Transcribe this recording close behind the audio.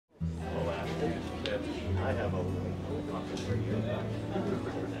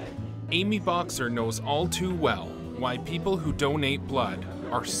Amy Boxer knows all too well why people who donate blood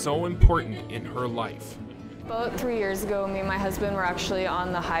are so important in her life. About 3 years ago, me and my husband were actually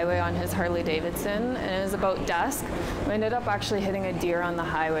on the highway on his Harley Davidson, and it was about dusk. We ended up actually hitting a deer on the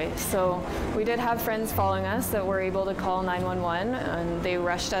highway. So we did have friends following us that were able to call 911, and they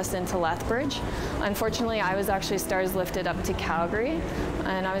rushed us into Lethbridge. Unfortunately, I was actually stars lifted up to Calgary,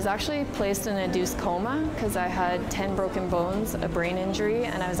 and I was actually placed in an induced coma because I had 10 broken bones, a brain injury,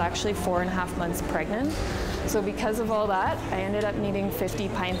 and I was actually 4.5 months pregnant. So because of all that, I ended up needing 50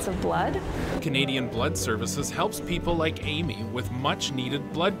 pints of blood. Canadian Blood Services helps people like Amy with much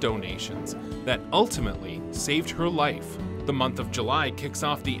needed blood donations that ultimately saved her life. The month of July kicks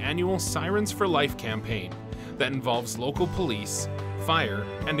off the annual Sirens for Life campaign that involves local police, fire,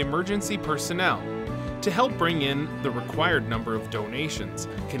 and emergency personnel. To help bring in the required number of donations,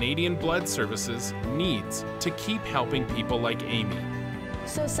 Canadian Blood Services needs to keep helping people like Amy.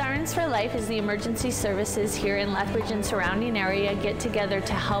 So Sirens for Life is the emergency services here in Lethbridge and surrounding area get together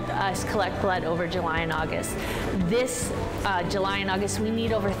to help us collect blood over July and August. This July and August, we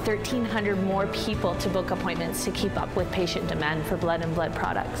need over 1,300 more people to book appointments to keep up with patient demand for blood and blood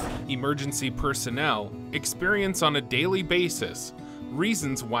products. Emergency personnel experience on a daily basis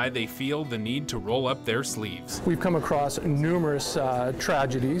reasons why they feel the need to roll up their sleeves. We've come across numerous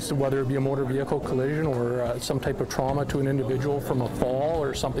tragedies, whether it be a motor vehicle collision or some type of trauma to an individual from a fall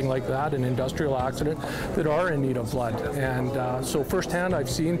or something like that, an industrial accident, that are in need of blood. And so firsthand, I've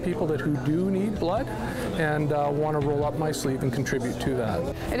seen people who do need blood and want to roll up my sleeve and contribute to that.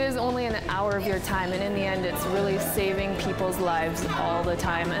 It is only an hour of your time, and in the end, it's really saving people's lives all the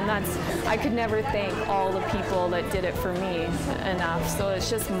time. And I could never thank all the people that did it for me enough. So it's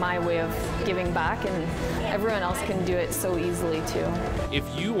just my way of giving back, and everyone else can do it so easily too. If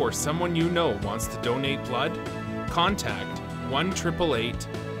you or someone you know wants to donate blood, contact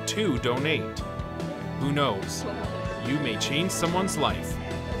 1-888-2-DONATE. Who knows? You may change someone's life.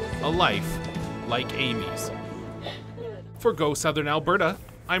 A life like Amy's. For Go Southern Alberta,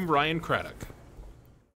 I'm Ryan Craddock.